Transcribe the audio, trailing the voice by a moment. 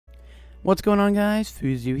What's going on, guys?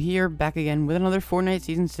 Fuzu here, back again with another Fortnite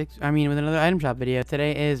Season 6, with another item shop video.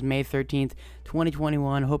 Today is May 13th,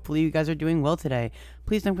 2021. Hopefully you guys are doing well today.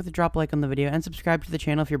 Please don't forget to drop a like on the video and subscribe to the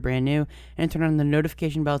channel if you're brand new, and turn on the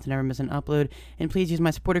notification bell to never miss an upload. And please use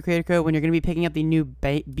my supporter creator code when you're going to be picking up the new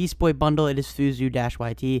Beast Boy bundle. It is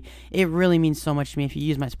Fuzu-YT. It really means so much to me if you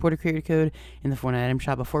use my supporter creator code in the Fortnite item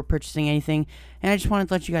shop before purchasing anything. And I just wanted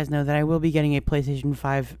to let you guys know that I will be getting a PlayStation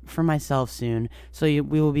 5 for myself soon, so we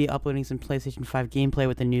will be uploading some PlayStation 5 gameplay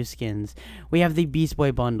with the new skins. We have the Beast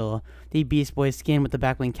Boy bundle, the Beast Boy skin with the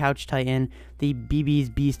backbling Couch Titan, the BB's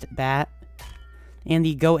Beast Bat, and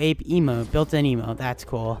the Go Ape emote, built-in emote. That's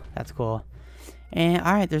cool. That's cool. And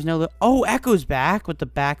alright, there's no... Oh, Echo's back with the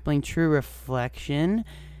backbling True Reflection,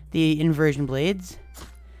 the Inversion Blades,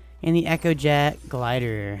 and the Echo Jet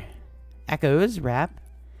Glider. Echo's wrap.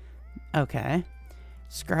 Okay.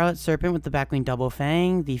 Scarlet Serpent with the backbling Double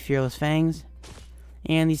Fang, the Fearless Fangs,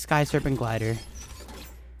 and the Sky Serpent Glider.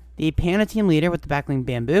 The Panda Team Leader with the backbling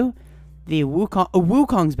Bamboo. The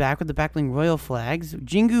Wukong's back with the backbling Royal Flags,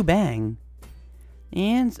 Jingu Bang.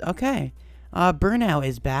 And, okay. Burnout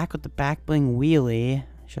is back with the backbling Wheelie.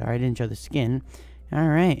 Sorry, I didn't show the skin.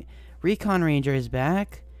 Alright. Recon Ranger is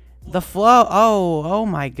back. The Flow. Oh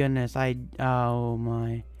my goodness. Oh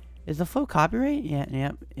my. Is the Flow copyright?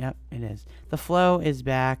 Yeah, yep, it is. The Flow is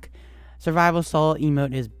back. Survival Assault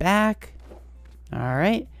emote is back.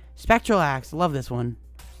 Alright. Spectral Axe. Love this one.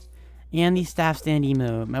 And the Staff Stand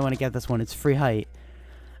emote. Might want to get this one. It's free height.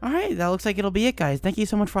 Alright, that looks like it'll be it, guys. Thank you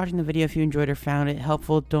so much for watching the video. If you enjoyed or found it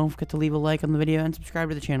helpful, don't forget to leave a like on the video and subscribe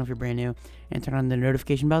to the channel if you're brand new. And turn on the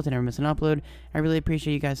notification bell to never miss an upload. I really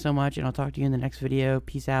appreciate you guys so much, and I'll talk to you in the next video.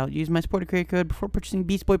 Peace out. Use my supporter creator code before purchasing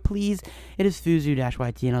Beast Boy, please. It is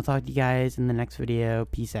Fuzu-YT, and I'll talk to you guys in the next video.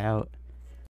 Peace out.